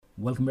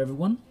Welcome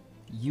everyone.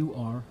 You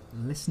are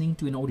listening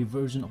to an audio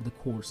version of the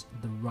course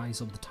The Rise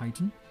of the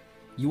Titan.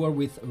 You are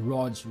with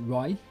Raj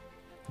Roy.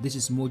 This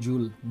is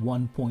module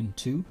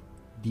 1.2,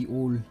 The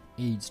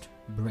Old-Aged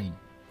Brain.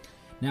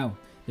 Now,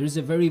 there is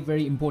a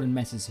very important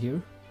message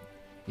here.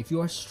 If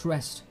you are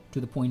stressed to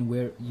the point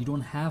where you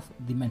don't have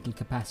the mental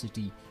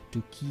capacity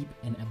to keep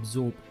and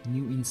absorb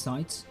new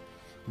insights,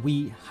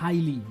 we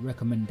highly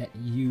recommend that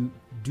you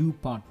do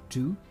part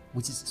 2,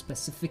 which is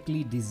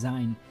specifically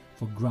designed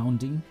for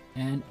grounding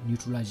and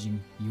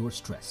neutralizing your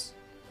stress.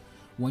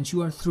 Once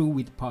you are through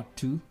with part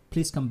 2,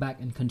 please come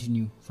back and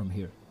continue from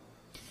here.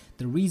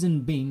 The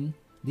reason being,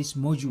 this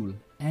module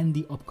and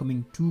the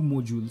upcoming 2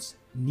 modules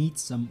need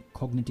some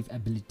cognitive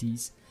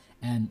abilities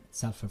and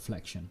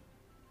self-reflection.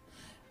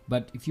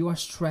 But if you are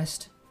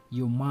stressed,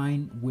 your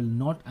mind will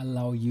not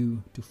allow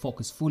you to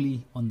focus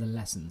fully on the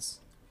lessons.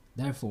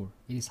 Therefore,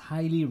 it is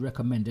highly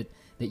recommended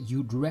that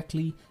you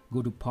directly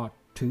go to part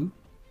 2.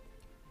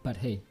 But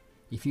hey,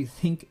 if you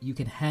think you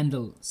can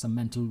handle some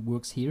mental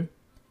works here,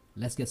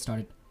 let's get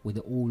started with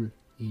the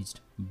old-aged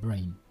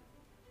brain.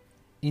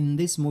 In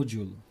this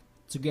module,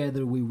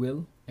 together we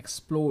will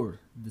explore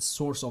the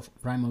source of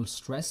primal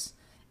stress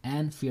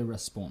and fear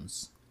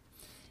response,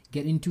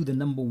 get into the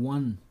number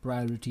 1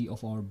 priority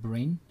of our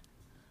brain,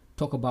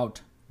 talk about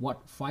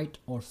what fight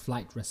or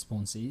flight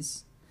response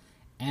is,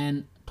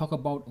 and talk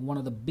about one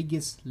of the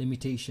biggest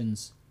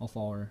limitations of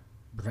our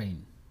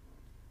brain.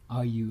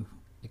 Are you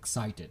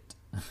excited?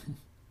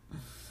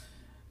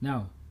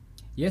 Now,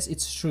 yes,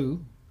 it's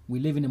true, we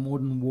live in a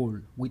modern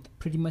world with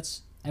pretty much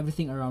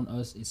everything around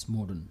us is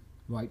modern,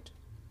 right?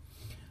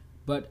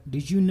 But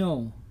did you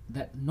know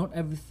that not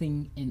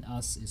everything in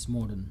us is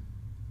modern?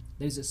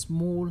 There is a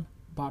small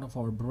part of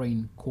our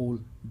brain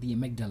called the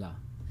amygdala.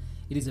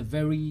 It is a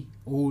very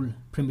old,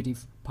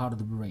 primitive part of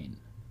the brain,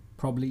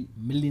 probably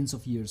millions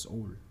of years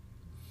old.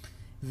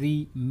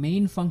 The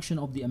main function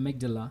of the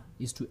amygdala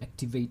is to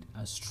activate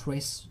a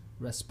stress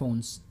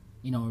response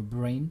in our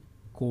brain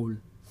called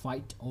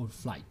fight or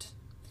flight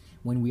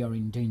when we are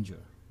in danger.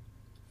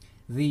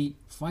 The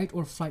fight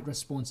or flight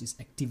response is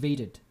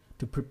activated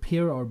to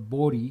prepare our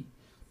body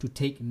to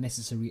take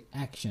necessary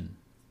action,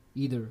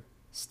 either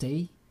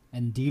stay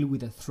and deal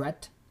with a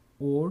threat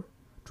or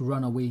to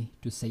run away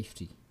to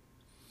safety.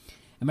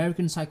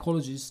 American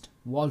psychologist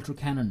Walter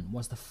Cannon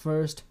was the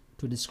first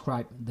to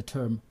describe the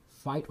term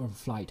fight or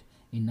flight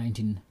in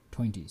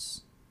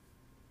 1920s.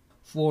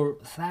 For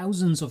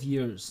thousands of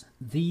years,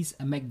 these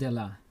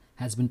amygdala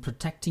has been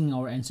protecting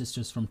our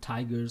ancestors from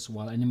tigers,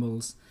 wild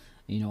animals,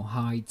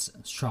 heights,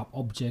 sharp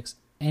objects,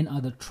 and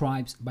other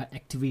tribes by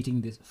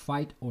activating this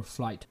fight or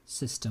flight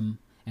system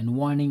and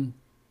warning,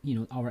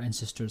 our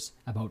ancestors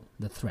about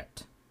the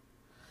threat.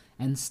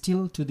 And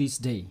still to this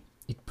day,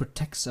 it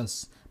protects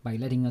us by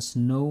letting us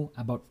know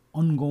about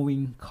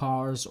ongoing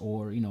cars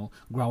or,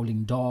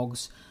 growling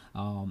dogs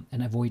and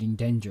avoiding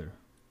danger.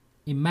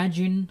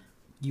 Imagine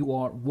you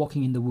are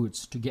walking in the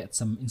woods to get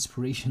some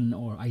inspiration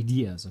or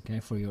ideas,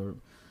 for your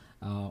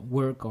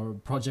work or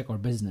project or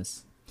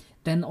business.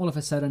 Then all of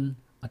a sudden,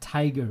 a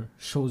tiger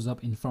shows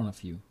up in front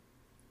of you.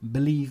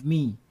 Believe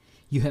me,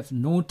 you have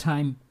no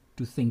time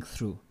to think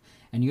through,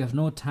 and you have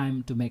no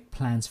time to make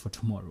plans for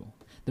tomorrow.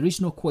 There is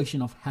no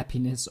question of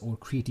happiness or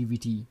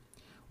creativity.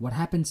 What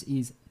happens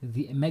is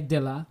the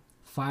amygdala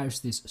fires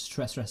this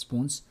stress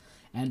response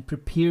and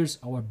prepares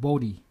our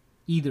body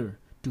either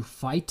to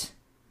fight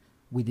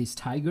with this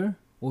tiger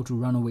or to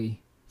run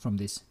away from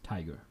this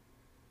tiger.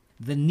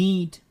 The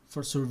need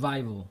for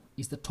survival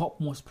is the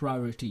topmost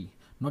priority,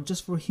 not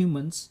just for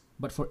humans,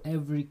 but for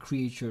every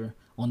creature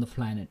on the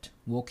planet,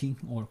 walking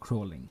or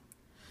crawling.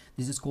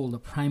 This is called the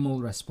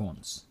primal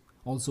response,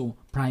 also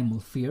primal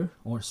fear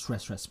or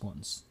stress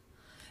response.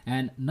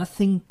 And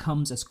nothing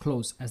comes as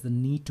close as the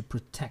need to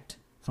protect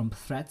from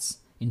threats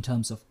in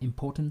terms of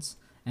importance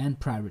and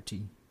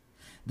priority.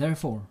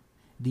 Therefore,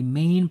 the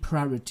main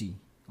priority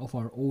of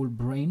our old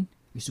brain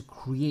is to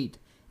create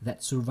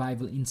that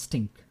survival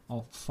instinct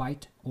of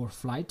fight or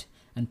flight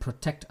and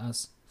protect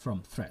us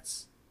from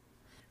threats.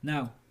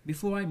 Now,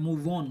 before I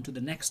move on to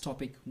the next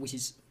topic, which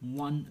is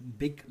one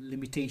big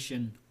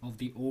limitation of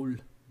the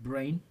old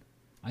brain,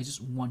 I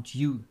just want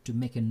you to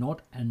make a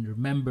note and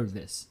remember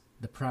this,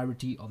 the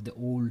priority of the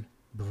old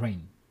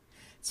brain.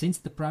 Since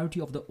the priority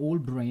of the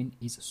old brain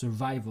is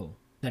survival,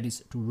 that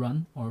is to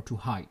run or to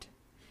hide,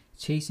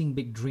 chasing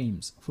big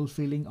dreams,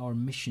 fulfilling our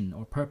mission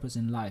or purpose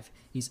in life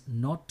is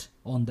not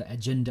on the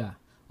agenda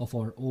of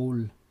our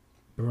old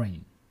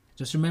brain.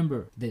 Just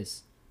remember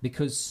this,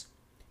 because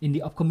in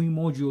the upcoming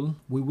module,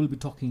 we will be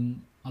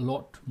talking a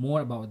lot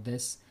more about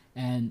this,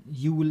 and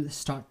you will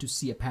start to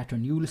see a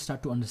pattern. You will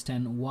start to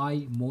understand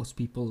why most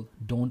people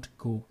don't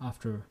go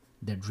after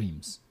their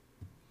dreams.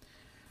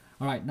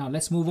 All right, now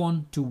let's move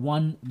on to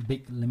one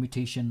big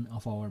limitation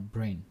of our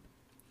brain.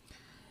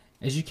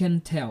 As you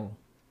can tell,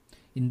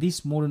 in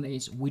this modern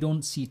age, we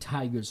don't see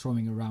tigers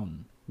roaming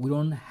around. We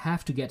don't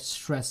have to get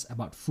stressed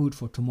about food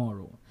for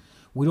tomorrow.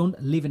 We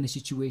don't live in a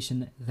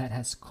situation that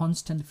has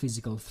constant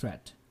physical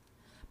threat.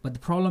 But the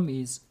problem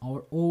is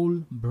our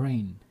old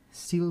brain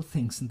still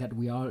thinks that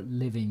we are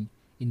living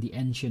in the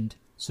ancient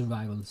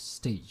survival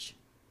stage.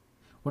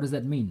 What does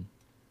that mean?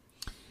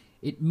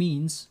 It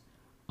means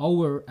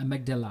our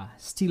amygdala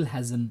still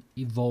hasn't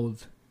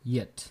evolved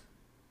yet.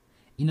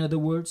 In other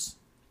words,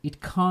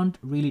 it can't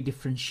really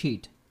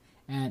differentiate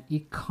and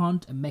it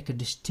can't make a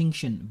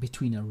distinction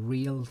between a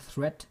real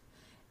threat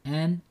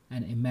and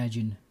an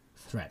imagined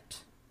threat.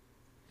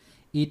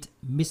 It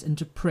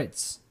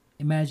misinterprets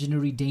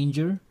imaginary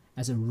danger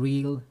as a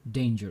real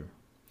danger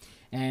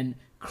and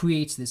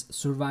creates this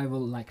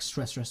survival-like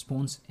stress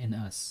response in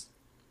us.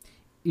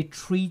 It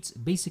treats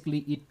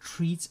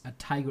a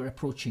tiger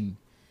approaching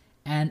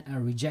and a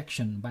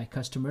rejection by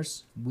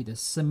customers with a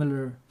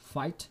similar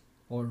fight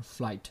or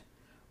flight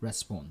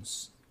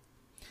response.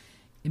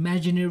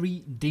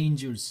 Imaginary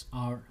dangers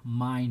are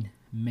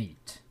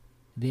mind-made.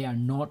 They are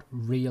not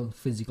real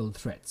physical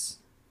threats.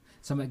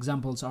 Some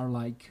examples are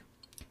like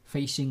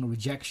facing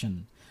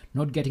rejection,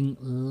 not getting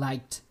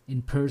liked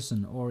in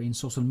person or in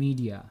social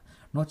media,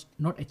 not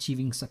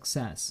achieving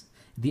success,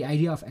 the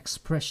idea of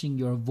expressing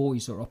your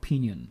voice or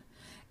opinion,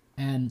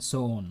 and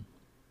so on.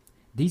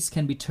 These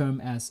can be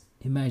termed as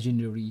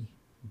imaginary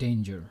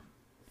danger.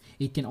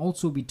 It can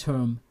also be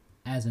termed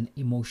as an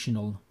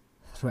emotional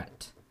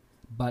threat,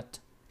 but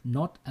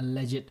not a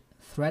legit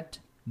threat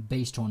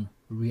based on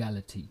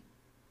reality.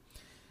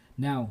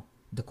 Now,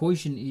 the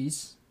question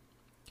is,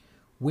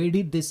 where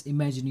did this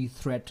imaginary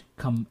threat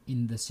come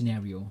in the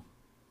scenario,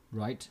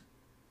 right?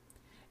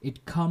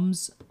 It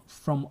comes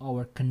from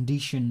our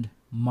conditioned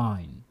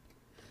mind.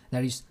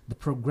 That is the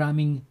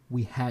programming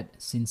we had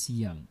since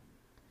young.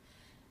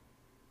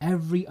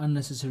 Every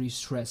unnecessary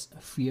stress,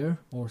 fear,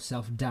 or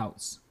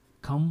self-doubts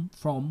come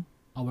from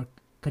our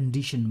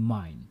conditioned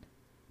mind,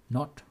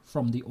 not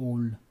from the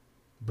old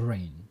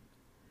brain.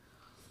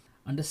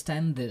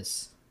 Understand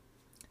this.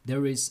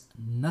 There is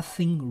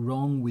nothing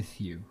wrong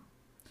with you.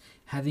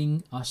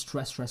 Having a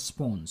stress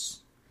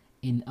response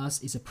in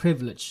us is a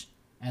privilege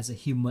as a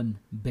human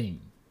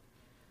being.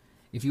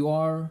 If you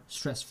are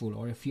stressful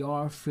or if you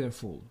are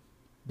fearful,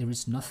 there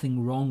is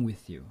nothing wrong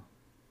with you.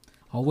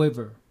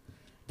 However,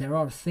 there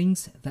are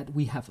things that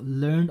we have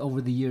learned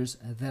over the years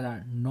that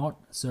are not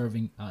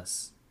serving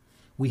us.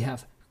 We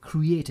have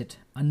created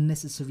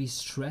unnecessary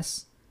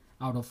stress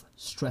out of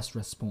stress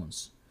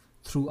response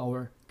through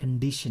our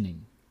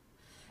conditioning.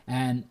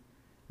 And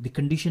the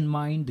conditioned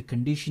mind, the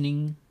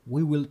conditioning,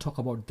 we will talk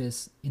about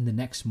this in the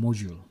next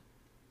module.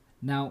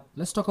 Now,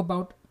 let's talk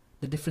about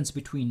the difference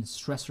between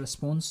stress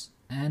response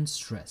and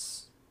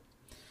stress.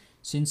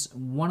 Since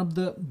one of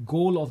the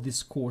goal of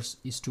this course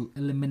is to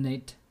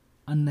eliminate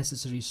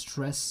unnecessary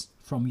stress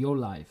from your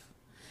life,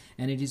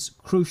 and it is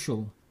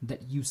crucial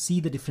that you see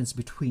the difference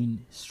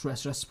between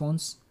stress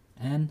response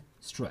and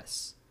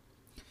stress.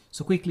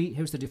 So quickly,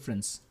 here's the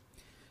difference.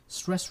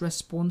 Stress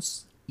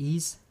response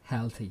is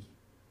healthy.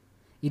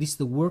 It is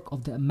the work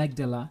of the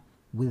amygdala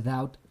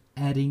without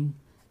adding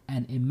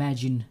an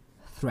imagined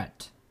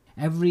threat.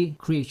 Every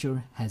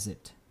creature has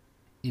it.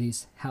 It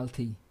is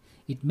healthy.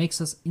 It makes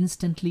us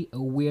instantly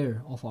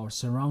aware of our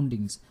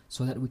surroundings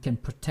so that we can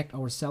protect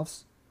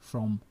ourselves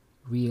from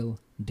real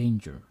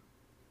danger.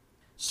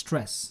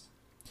 Stress.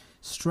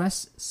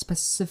 Stress,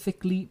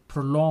 specifically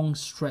prolonged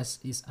stress,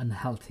 is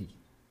unhealthy.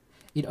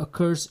 It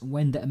occurs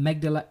when the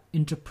amygdala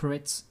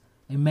interprets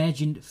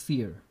imagined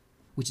fear,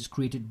 which is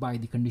created by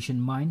the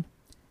conditioned mind,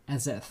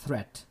 as a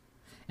threat,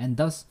 and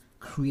thus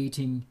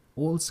creating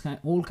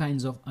all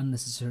kinds of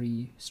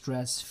unnecessary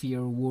stress,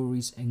 fear,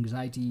 worries,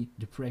 anxiety,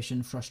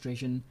 depression,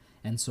 frustration,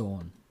 and so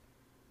on.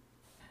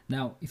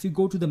 Now, if you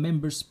go to the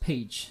members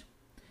page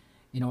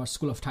in our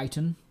School of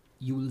Titan,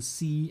 you will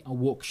see a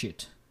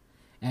worksheet.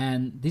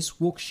 And this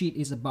worksheet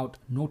is about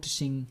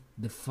noticing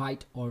the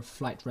fight or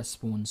flight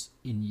response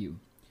in you.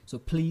 So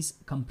please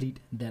complete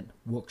that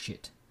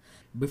worksheet.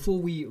 Before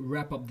we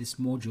wrap up this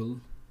module,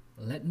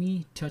 let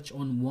me touch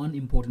on one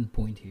important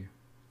point here.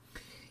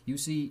 You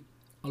see,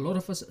 a lot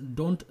of us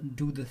don't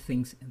do the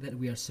things that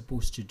we are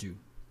supposed to do.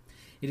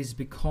 It is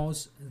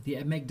because the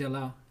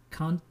amygdala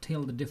can't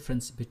tell the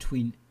difference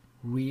between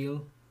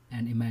real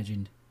and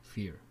imagined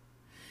fear.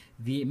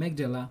 The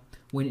amygdala,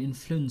 when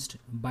influenced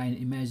by an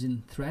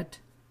imagined threat,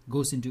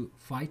 goes into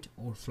fight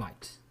or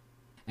flight.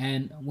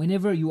 And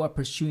whenever you are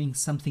pursuing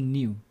something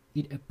new,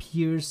 it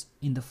appears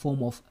in the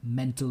form of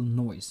mental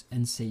noise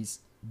and says,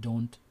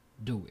 don't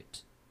do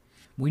it.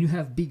 When you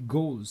have big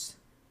goals,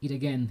 it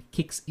again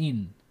kicks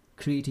in,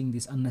 creating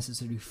this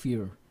unnecessary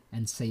fear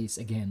and says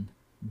again,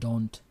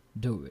 don't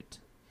do it.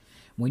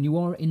 When you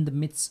are in the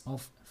midst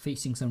of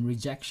facing some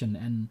rejection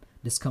and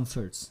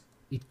discomforts,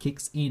 it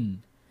kicks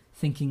in,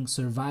 thinking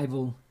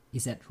survival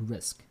is at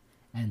risk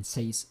and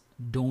says,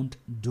 don't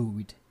do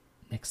it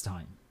next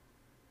time.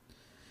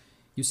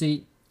 You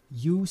see,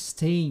 you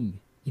staying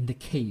in the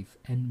cave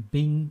and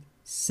being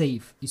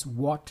safe is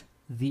what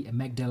the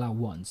amygdala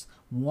wants,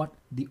 what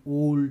the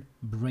old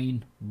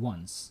brain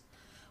wants,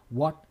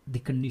 what the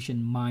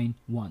conditioned mind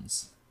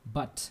wants.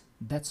 But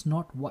that's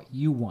not what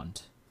you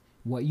want.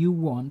 What you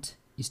want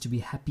is to be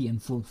happy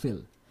and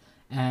fulfilled.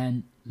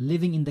 And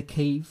living in the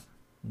cave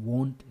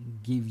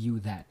won't give you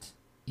that.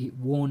 It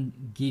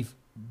won't give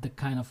the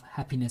kind of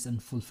happiness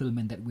and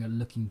fulfillment that we are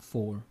looking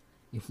for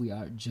if we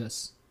are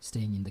just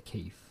staying in the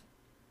cave.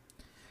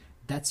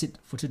 That's it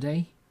for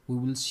today. We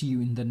will see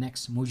you in the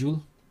next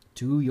module.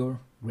 To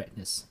your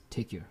greatness.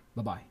 Take care.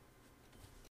 Bye bye.